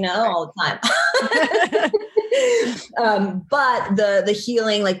donuts, all the time. But the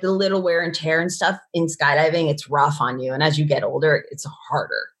healing, like the little wear and tear and stuff in skydiving, it's rough on you. And as you get older, it's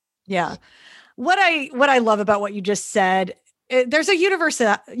harder. Yeah. What I love about what you just said, there's a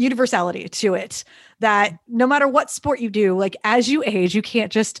universality to it, that no matter what sport you do, like as you age, you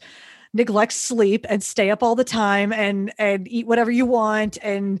can't just neglect sleep and stay up all the time and eat whatever you want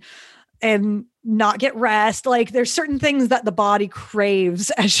and not get rest. Like there's certain things that the body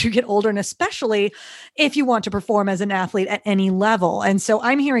craves as you get older, and especially if you want to perform as an athlete at any level. And so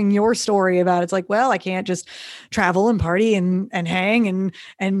I'm hearing your story about, it's like, well, I can't just travel and party and hang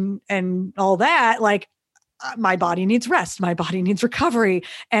and all that. Like my body needs rest. My body needs recovery.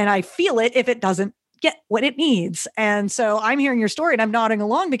 And I feel it if it doesn't get what it needs. And so I'm hearing your story and I'm nodding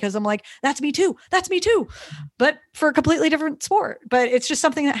along because I'm like, that's me too. That's me too. But for a completely different sport. But it's just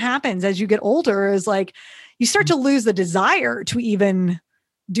something that happens as you get older, is like you start to lose the desire to even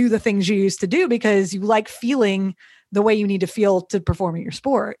do the things you used to do because you like feeling the way you need to feel to perform in your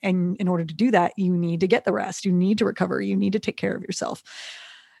sport. And in order to do that, you need to get the rest. You need to recover. You need to take care of yourself.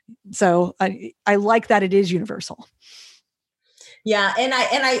 So I like that it is universal. Yeah. And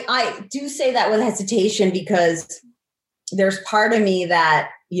I do say that with hesitation because there's part of me that,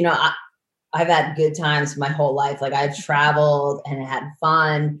 I've had good times my whole life. Like I've traveled and had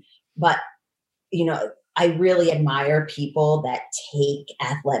fun, but, I really admire people that take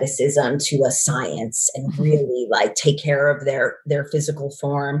athleticism to a science and really like take care of their physical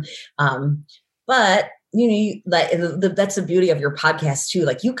form. But that's the beauty of your podcast too.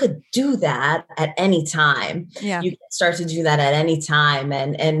 Like you could do that at any time. Yeah. You can start to do that at any time.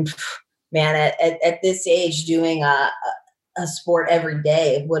 And man, at this age, doing a sport every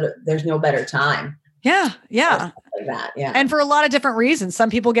day, there's no better time. Yeah. Yeah. Like that. Yeah. And for a lot of different reasons.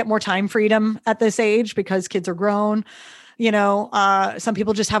 Some people get more time freedom at this age because kids are grown. Some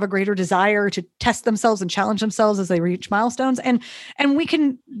people just have a greater desire to test themselves and challenge themselves as they reach milestones. And we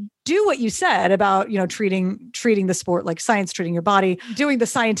can do what you said about, treating the sport like science, treating your body, doing the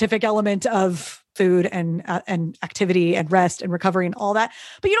scientific element of food and activity and rest and recovery and all that.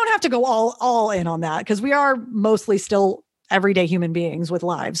 But you don't have to go all in on that because we are mostly still everyday human beings with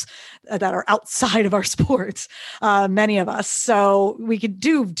lives that are outside of our sports, many of us. So we could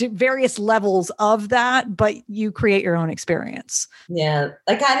do various levels of that, but you create your own experience. Yeah.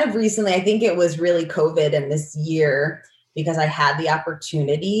 Like kind of recently, I think it was really COVID and this year, because I had the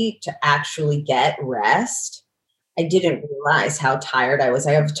opportunity to actually get rest. I didn't realize how tired I was.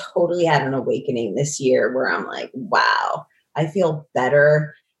 I have totally had an awakening this year where I'm like, wow, I feel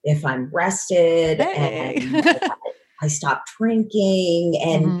better if I'm rested and I stopped drinking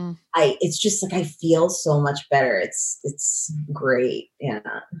and it's just like, I feel so much better. It's great. Yeah.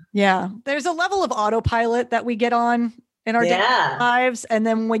 Yeah. There's a level of autopilot that we get on in our daily lives. And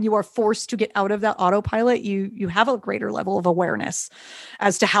then when you are forced to get out of that autopilot, you have a greater level of awareness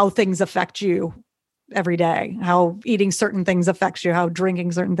as to how things affect you every day, how eating certain things affects you, how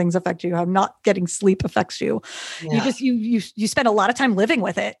drinking certain things affect you, how not getting sleep affects you. Yeah. You spend a lot of time living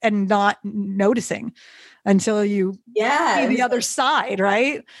with it and not noticing until you see the other side,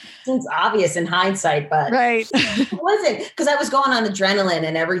 right? It's obvious in hindsight, but right. It wasn't, because I was going on adrenaline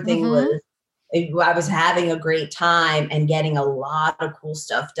and everything I was having a great time and getting a lot of cool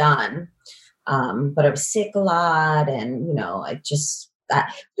stuff done. But I was sick a lot and,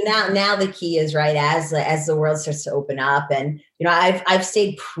 now the key is right as the world starts to open up, and I've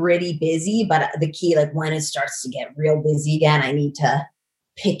stayed pretty busy, but the key, like when it starts to get real busy again, I need to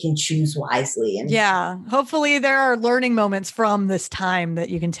pick and choose wisely. And yeah, hopefully there are learning moments from this time that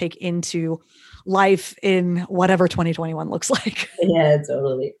you can take into life in whatever 2021 looks like. Yeah,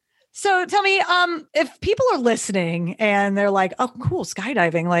 totally. So tell me, if people are listening and they're like, oh, cool,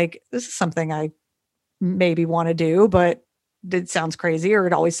 skydiving, like this is something I maybe want to do, but it sounds crazy, or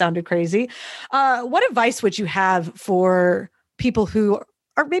it always sounded crazy. What advice would you have for people who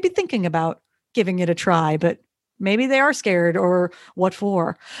are maybe thinking about giving it a try, but maybe they are scared, or what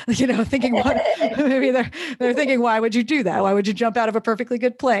for? Thinking maybe they're thinking, why would you do that? Why would you jump out of a perfectly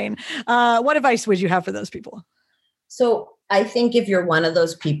good plane? What advice would you have for those people? So I think if you're one of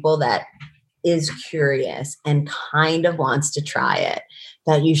those people that is curious and kind of wants to try it,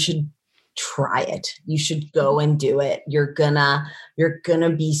 that you should try it. You should go and do it. You're gonna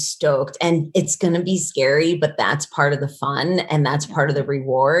be stoked, and it's gonna be scary, but that's part of the fun and that's part of the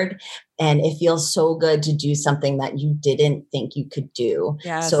reward. And it feels so good to do something that you didn't think you could do.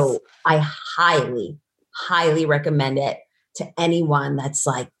 Yes. So I highly, highly recommend it to anyone that's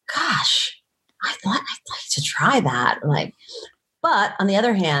like, gosh, I'd like to try that. But on the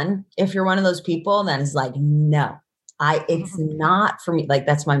other hand, if you're one of those people that is like, no, it's not for me. Like,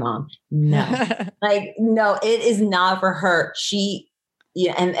 that's my mom. No, no, it is not for her.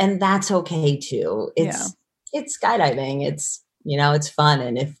 And that's okay too. It's skydiving. It's, it's fun.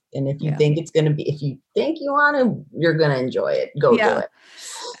 And if you think it's going to be, if you think you want to, you're going to enjoy it. Go do it.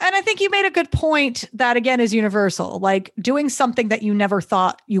 And I think you made a good point that, again, is universal, like doing something that you never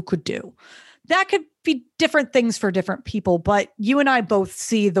thought you could do. That could be different things for different people, but you and I both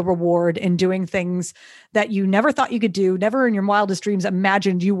see the reward in doing things that you never thought you could do, never in your wildest dreams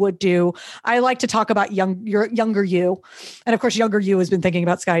imagined you would do. I like to talk about your younger you. And of course, younger you has been thinking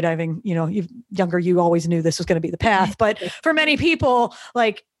about skydiving. Younger you always knew this was going to be the path. But for many people,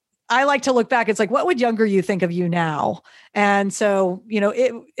 like, I like to look back. It's like, what would younger you think of you now? And so,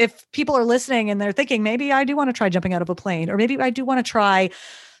 if people are listening and they're thinking, maybe I do want to try jumping out of a plane, or maybe I do want to try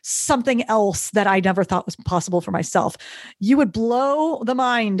something else that I never thought was possible for myself, you would blow the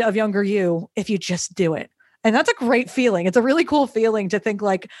mind of younger you if you just do it. And that's a great feeling. It's a really cool feeling to think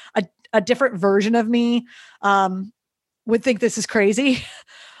like a different version of me would think this is crazy,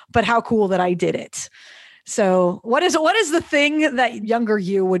 but how cool that I did it. So what is the thing that younger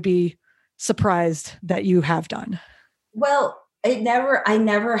you would be surprised that you have done? Well, I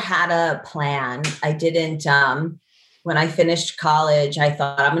never had a plan. I didn't, when I finished college, I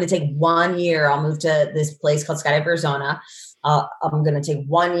thought, I'm going to take 1 year. I'll move to this place called Skydive Arizona. I'm going to take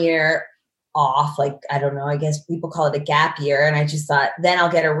 1 year off. Like, I don't know, I guess people call it a gap year. And I just thought, then I'll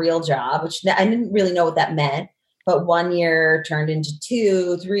get a real job, which I didn't really know what that meant. But 1 year turned into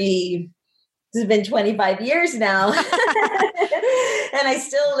 2, 3. This has been 25 years now. And I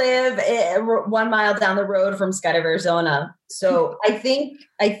still live 1 mile down the road from Skydive Arizona. So I think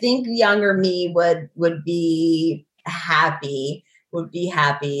younger me would be happy.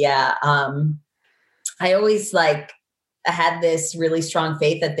 Yeah. I always had this really strong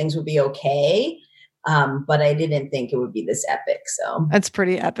faith that things would be okay. But I didn't think it would be this epic. So that's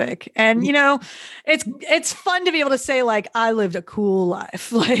pretty epic. And, it's fun to be able to say, like, I lived a cool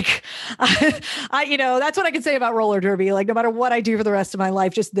life. Like, that's what I can say about roller derby. Like, no matter what I do for the rest of my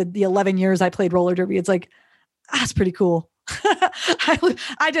life, just the 11 years I played roller derby, it's like, that's pretty cool.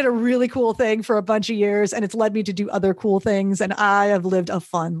 I did a really cool thing for a bunch of years, and it's led me to do other cool things. And I have lived a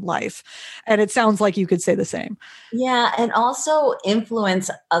fun life. And it sounds like you could say the same. Yeah. And also influence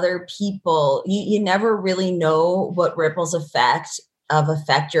other people. You never really know what ripples effect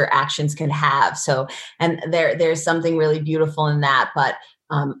your actions can have. So, and there's something really beautiful in that. But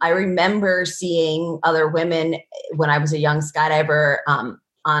I remember seeing other women when I was a young skydiver,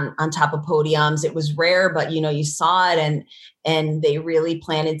 on top of podiums. It was rare, but you saw it, and they really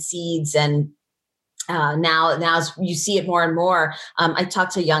planted seeds. And now you see it more and more. I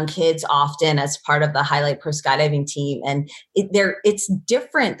talk to young kids often as part of the Highlight Pro skydiving team, and it's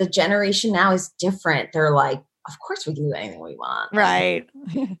different. The generation now is different. They're like, of course we can do anything we want. Right.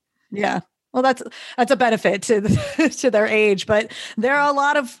 Yeah. Well, that's a benefit to to their age, but there are a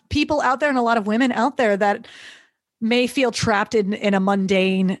lot of people out there and a lot of women out there that may feel trapped in a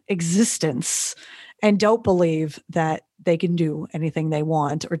mundane existence and don't believe that they can do anything they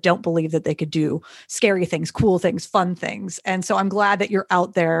want, or don't believe that they could do scary things, cool things, fun things. And so I'm glad that you're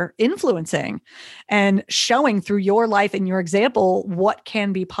out there influencing and showing through your life and your example what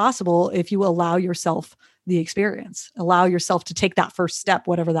can be possible if you allow yourself the experience, allow yourself to take that first step,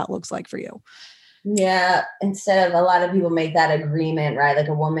 whatever that looks like for you. Yeah. Instead of, a lot of people make that agreement, right? Like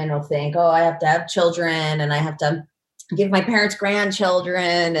a woman will think, oh, I have to have children and I have to give my parents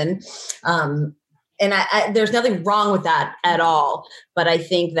grandchildren. And there's nothing wrong with that at all. But I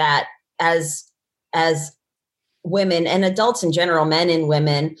think that as women and adults in general, men and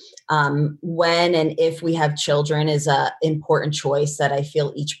women, when and if we have children is a important choice that I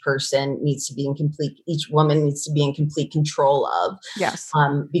feel each woman needs to be in complete control of. Yes.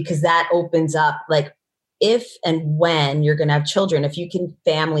 Because that opens up, like, if and when you're going to have children, if you can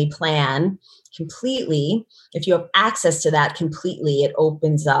family plan completely, if you have access to that completely, it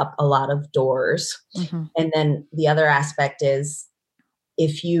opens up a lot of doors. Mm-hmm. And then the other aspect is,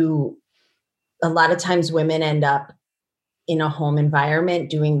 a lot of times women end up in a home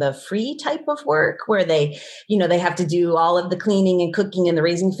environment doing the free type of work where they have to do all of the cleaning and cooking and the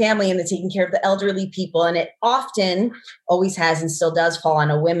raising family and the taking care of the elderly people. And it often always has and still does fall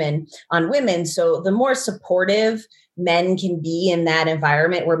on women. So the more supportive men can be in that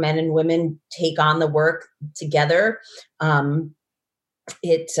environment where men and women take on the work together,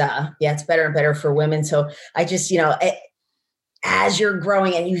 it's better and better for women. So I just, as you're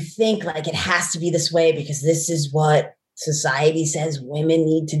growing and you think like it has to be this way because this is what society says women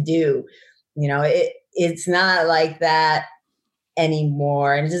need to do, it's not like that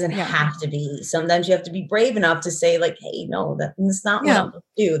anymore. And it doesn't have to be. Sometimes you have to be brave enough to say like, hey, no, that's not what I'm going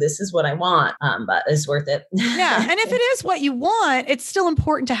to do. This is what I want. But it's worth it. Yeah. And if it is what you want, it's still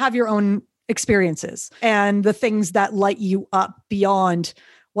important to have your own experiences and the things that light you up beyond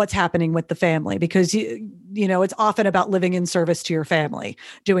what's happening with the family, because it's often about living in service to your family,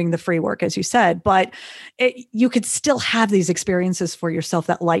 doing the free work, as you said, but you could still have these experiences for yourself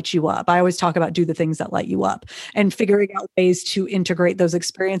that light you up. I always talk about do the things that light you up and figuring out ways to integrate those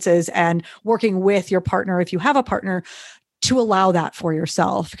experiences and working with your partner, if you have a partner, to allow that for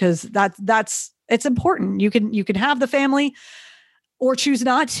yourself, because it's important. You can have the family or choose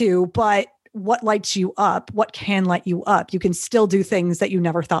not to, but what lights you up, what can light you up, you can still do things that you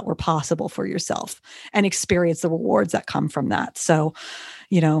never thought were possible for yourself and experience the rewards that come from that. So,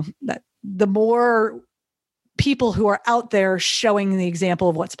 that the more people who are out there showing the example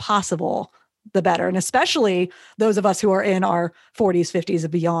of what's possible, the better. And especially those of us who are in our 40s, 50s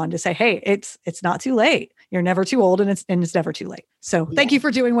and beyond, to say, hey, it's not too late. You're never too old and it's never too late. So thank you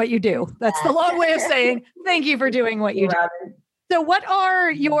for doing what you do. That's the long way of saying thank you for doing what you do. So what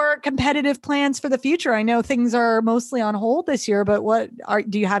are your competitive plans for the future? I know things are mostly on hold this year, but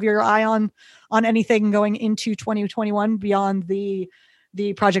do you have your eye on anything going into 2021 beyond the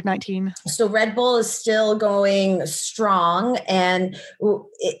Project 19? So Red Bull is still going strong and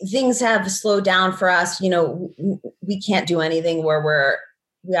things have slowed down for us. We can't do anything where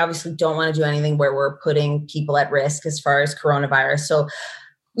we obviously don't want to do anything where we're putting people at risk as far as coronavirus. So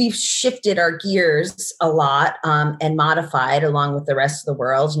we've shifted our gears a lot and modified along with the rest of the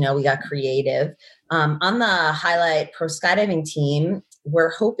world. We got creative. On the Highlight Pro Skydiving team,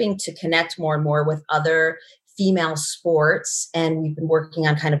 we're hoping to connect more and more with other female sports. And we've been working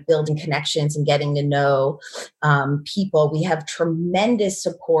on kind of building connections and getting to know people. We have tremendous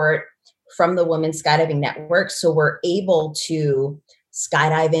support from the Women's Skydiving Network. So we're able to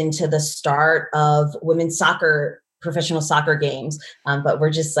skydive into the start of women's professional soccer games. But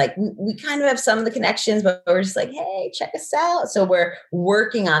we're just like, we kind of have some of the connections, but we're just like, hey, check us out. So we're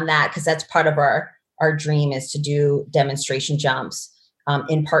working on that because that's part of our dream is to do demonstration jumps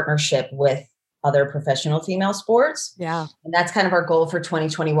in partnership with other professional female sports. Yeah. And that's kind of our goal for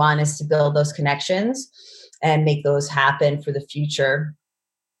 2021 is to build those connections and make those happen for the future.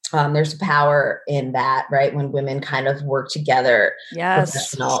 There's power in that, right? When women kind of work together,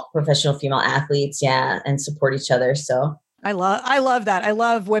 yes, professional female athletes, and support each other. So I love that. I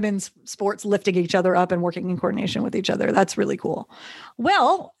love women's sports lifting each other up and working in coordination with each other. That's really cool.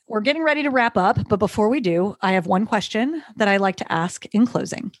 Well, we're getting ready to wrap up, but before we do, I have one question that I like to ask in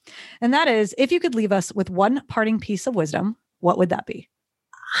closing. And that is, if you could leave us with one parting piece of wisdom, what would that be?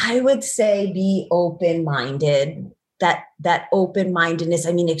 I would say be open-minded. That open-mindedness,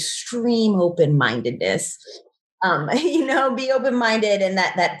 I mean, extreme open-mindedness, be open-minded and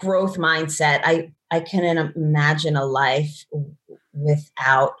that growth mindset. I can imagine a life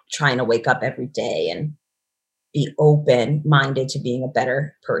without trying to wake up every day and be open-minded to being a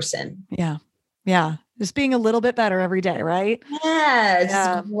better person. Yeah. Yeah. Just being a little bit better every day, right? Yeah.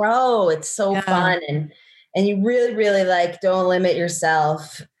 Just grow. It's so fun. And you really, really don't limit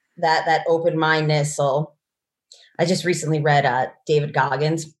yourself. That open-mindedness. I just recently read David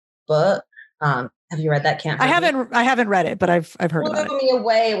Goggins' book, Have you read that? I haven't read it, but I've heard about it. Blew me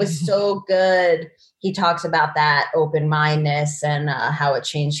away. It was so good. He talks about that open-mindedness and how it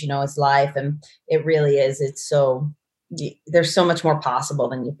changed, his life. And it really is. It's so, there's so much more possible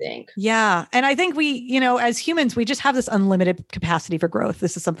than you think. Yeah. And I think we, as humans, we just have this unlimited capacity for growth.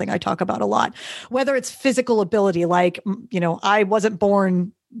 This is something I talk about a lot, whether it's physical ability, like, I wasn't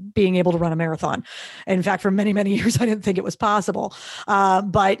born being able to run a marathon. In fact, for many, many years, I didn't think it was possible.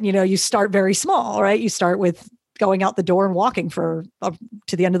 But you start very small, right? You start with going out the door and walking to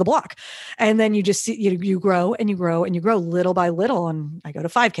the end of the block. And then you just see, you grow and you grow and you grow little by little. And I go to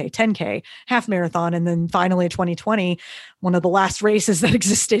 5K, 10K, half marathon. And then finally 2020, one of the last races that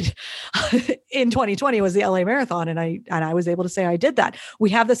existed in 2020 was the LA Marathon. And I was able to say I did that.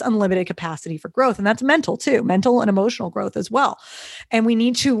 We have this unlimited capacity for growth, and that's mental too, mental and emotional growth as well. And we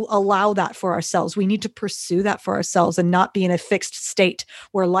need to allow that for ourselves. We need to pursue that for ourselves and not be in a fixed state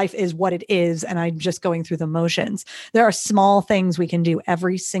where life is what it is. And I'm just going through the motions. There are small things we can do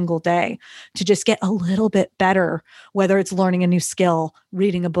every single day to just get a little bit better, whether it's learning a new skill,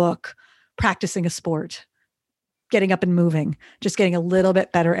 reading a book, practicing a sport, getting up and moving, just getting a little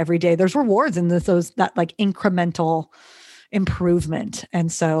bit better every day. There's rewards in that like incremental improvement.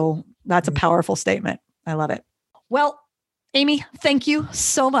 And so that's a powerful statement. I love it. Well, Amy, thank you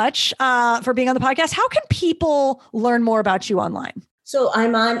so much for being on the podcast. How can people learn more about you online? So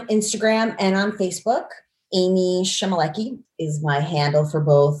I'm on Instagram and on Facebook. Amy Shimalecki is my handle for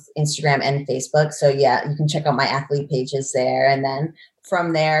both Instagram and Facebook. So yeah, you can check out my athlete pages there. And then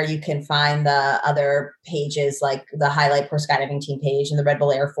from there, you can find the other pages like the Highlight Pro Skydiving team page and the Red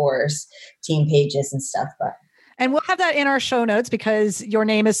Bull Air Force team pages and stuff. And we'll have that in our show notes because your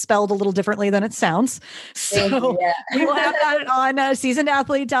name is spelled a little differently than it sounds. So we'll have that on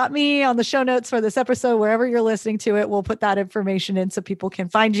seasonedathlete.me on the show notes for this episode, wherever you're listening to it. We'll put that information in so people can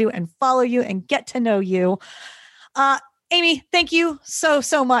find you and follow you and get to know you. Amy, thank you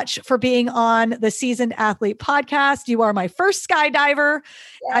so much for being on the Seasoned Athlete podcast. You are my first skydiver.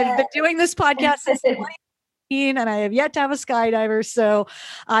 Yeah. I've been doing this podcast since 2018 and I have yet to have a skydiver. So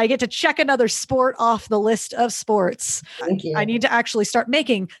I get to check another sport off the list of sports. Thank you. I need to actually start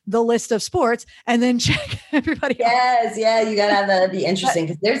making the list of sports and then check everybody else. Yes. Yeah. You got to have that be interesting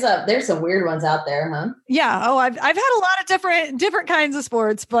because there's some weird ones out there, huh? Yeah. Oh, I've had a lot of different kinds of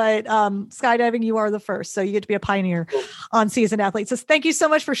sports, but skydiving, you are the first. So you get to be a pioneer on Seasoned Athletes. So thank you so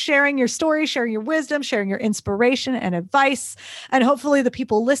much for sharing your story, sharing your wisdom, sharing your inspiration and advice. And hopefully the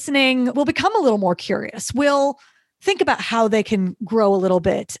people listening will become a little more curious. Will think about how they can grow a little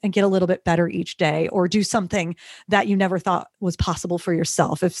bit and get a little bit better each day, or do something that you never thought was possible for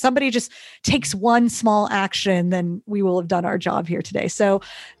yourself. If somebody just takes one small action, then we will have done our job here today. So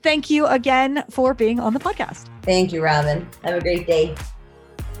thank you again for being on the podcast. Thank you, Robin. Have a great day.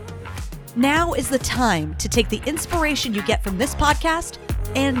 Now is the time to take the inspiration you get from this podcast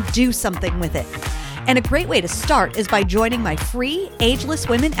and do something with it. And a great way to start is by joining my free Ageless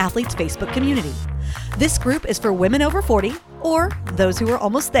Women Athletes Facebook community. This group is for women over 40, or those who are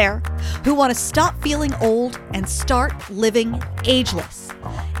almost there, who want to stop feeling old and start living ageless.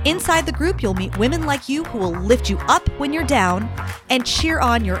 Inside the group, you'll meet women like you who will lift you up when you're down and cheer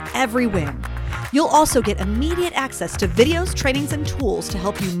on your every win. You'll also get immediate access to videos, trainings, and tools to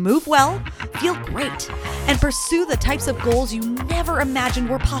help you move well, feel great, and pursue the types of goals you never imagined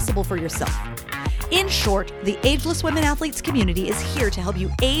were possible for yourself. In short, the Ageless Women Athletes community is here to help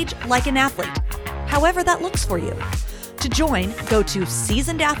you age like an athlete, however that looks for you. To join, go to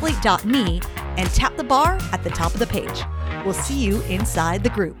seasonedathlete.me and tap the bar at the top of the page. We'll see you inside the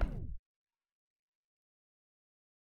group.